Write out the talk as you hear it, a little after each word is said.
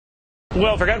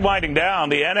Well, forget winding down.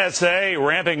 The NSA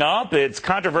ramping up its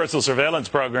controversial surveillance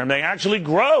program. They actually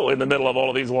grow in the middle of all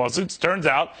of these lawsuits, turns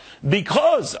out,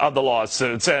 because of the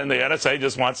lawsuits. And the NSA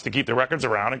just wants to keep the records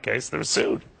around in case they're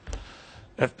sued.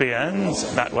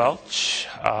 FBN's Matt Welch,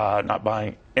 not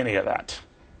buying any of that.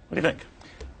 What do you think?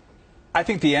 I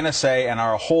think the NSA and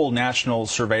our whole national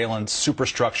surveillance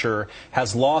superstructure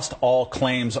has lost all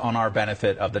claims on our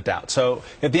benefit of the doubt. So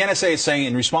if the NSA is saying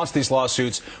in response to these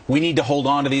lawsuits, we need to hold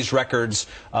on to these records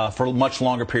for much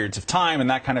longer periods of time and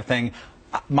that kind of thing,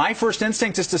 my first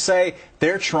instinct is to say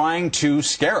they're trying to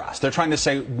scare us. They're trying to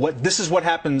say this is what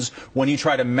happens when you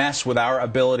try to mess with our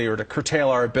ability or to curtail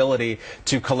our ability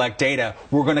to collect data.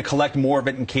 We're going to collect more of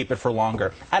it and keep it for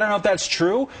longer. I don't know if that's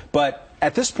true, but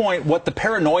at this point, what the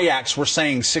paranoiacs were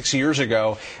saying 6 years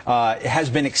ago has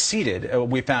been exceeded,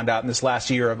 we found out in this last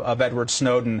year of Edward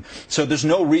Snowden. So there's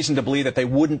no reason to believe that they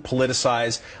wouldn't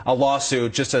politicize a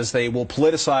lawsuit, just as they will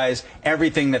politicize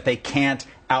everything that they can't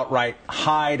outright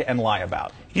hide and lie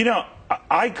about. You know,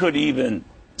 I could even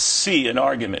see an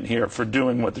argument here for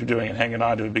doing what they're doing and hanging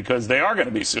on to it, because they are going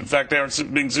to be sued. In fact, they are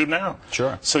being sued now.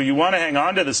 Sure. So you want to hang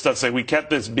on to this stuff, say we kept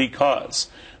this because.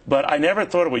 But I never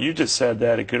thought of what you just said,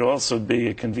 that it could also be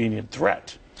a convenient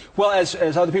threat. Well, as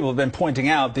other people have been pointing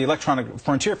out, the Electronic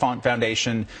Frontier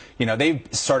Foundation, you know, they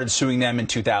started suing them in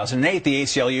 2008. The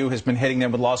ACLU has been hitting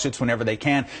them with lawsuits whenever they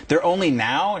can. They're only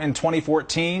now, in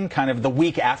 2014, kind of the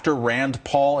week after Rand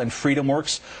Paul and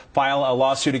FreedomWorks file a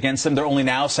lawsuit against them, they're only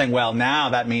now saying, well, now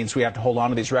that means we have to hold on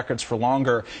to these records for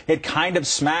longer. It kind of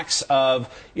smacks of,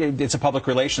 it's a public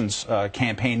relations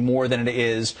campaign more than it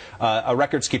is a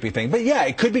records-keeping thing. But yeah,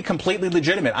 it could be completely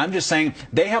legitimate. I'm just saying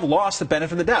they have lost the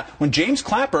benefit of the doubt. When James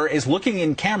Clapper is looking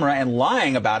in camera and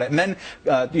lying about it, and then,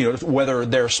 you know, whether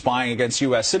they're spying against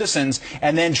U.S. citizens,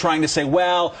 and then trying to say,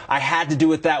 well, I had to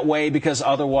do it that way because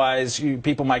otherwise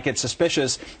people might get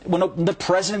suspicious. When the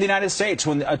President of the United States,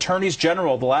 when the attorneys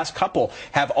general, the last couple,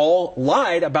 have all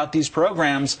lied about these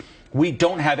programs, we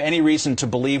don't have any reason to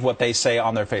believe what they say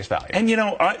on their face value. And, you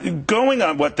know, going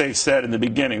on what they said in the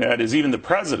beginning, that is, even the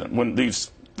President, when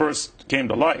these first came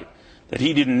to light, that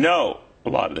he didn't know a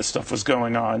lot of this stuff was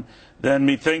going on, then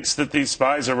methinks that these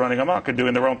spies are running amok and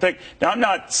doing their own thing. Now, I'm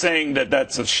not saying that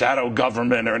that's a shadow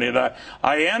government or any of that.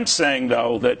 I am saying,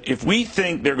 though, that if we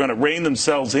think they're going to rein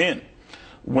themselves in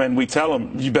when we tell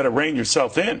them, you better rein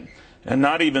yourself in, and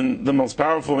not even the most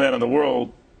powerful man in the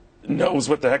world knows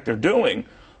what the heck they're doing,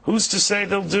 who's to say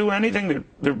they'll do anything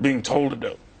they're being told to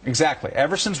do? Exactly.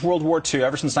 Ever since World War II,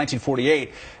 ever since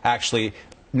 1948, actually,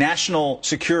 national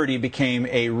security became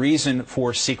a reason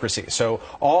for secrecy. So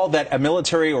all that a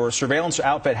military or a surveillance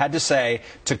outfit had to say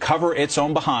to cover its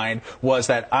own behind was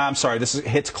that, I'm sorry, this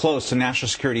hits close to national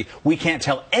security. We can't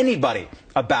tell anybody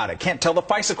about it. Can't tell the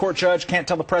FISA court judge, can't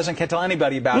tell the president, can't tell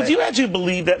anybody about it. Do you actually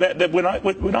believe that when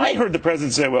I heard the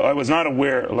president say, well, I was not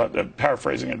aware,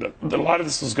 paraphrasing it, that a lot of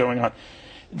this was going on,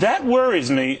 that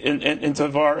worries me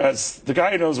insofar as the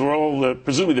guy who knows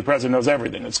presumably the president knows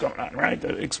everything that's going on, right?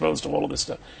 Exposed to all of this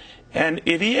stuff. And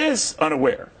if he is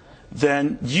unaware,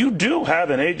 then you do have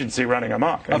an agency running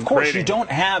amok. Of course, you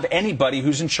don't have anybody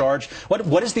who's in charge.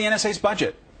 What is the NSA's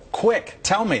budget? Quick,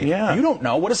 tell me. Yeah. You don't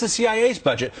know. What is the CIA's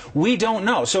budget? We don't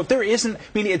know. So if there isn't, I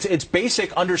mean, it's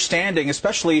basic understanding,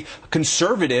 especially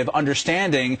conservative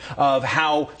understanding of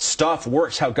how stuff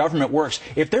works, how government works.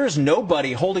 If there is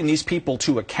nobody holding these people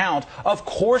to account, of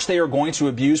course they are going to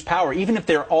abuse power, even if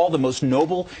they're all the most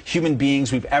noble human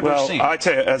beings we've ever seen. Well, I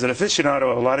tell you, as an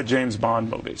aficionado of a lot of James Bond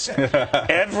movies,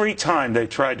 every time they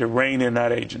tried to rein in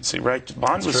that agency, right,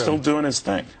 Bond was still doing his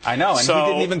thing. I know, and he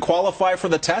didn't even qualify for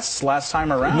the tests last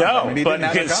time around. No, I mean, but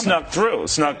it snuck through,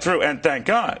 and thank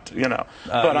God, you know.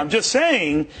 But I'm just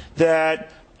saying that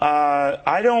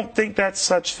I don't think that's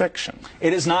such fiction.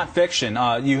 It is not fiction.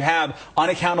 You have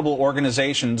unaccountable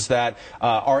organizations that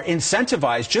are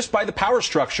incentivized just by the power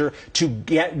structure to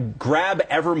grab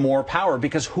ever more power,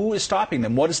 because who is stopping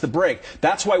them? What is the break?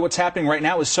 That's why what's happening right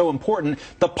now is so important.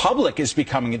 The public is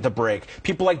becoming the break.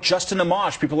 People like Justin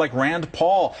Amash, people like Rand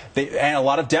Paul, and a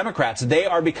lot of Democrats, they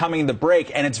are becoming the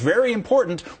break. And it's very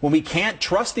important when we can't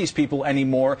trust these people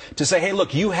anymore to say, hey,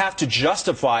 look, you have to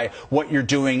justify what you're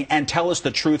doing and tell us the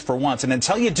truth for once. And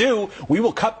until you do, we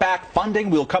will cut back funding,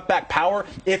 we will cut back power.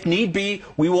 If need be,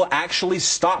 we will actually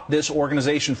stop this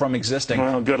organization from existing.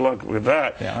 Well, good luck with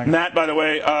that. Yeah, Matt, by the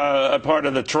way, a part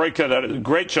of the Troika, that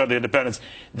great show, The Independents,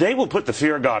 they will put the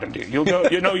fear of God into you. You'll go,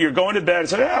 you know, you're going to bed and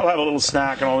say, yeah, I'll have a little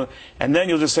snack and all that, and then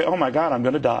you'll just say, oh my God, I'm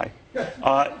going to die.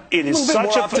 It is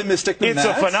such more optimistic than that.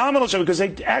 It's a phenomenal show because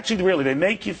they actually really, they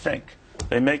make you think.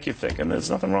 They make you think, and there's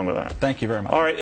nothing wrong with that. Thank you very much. All right.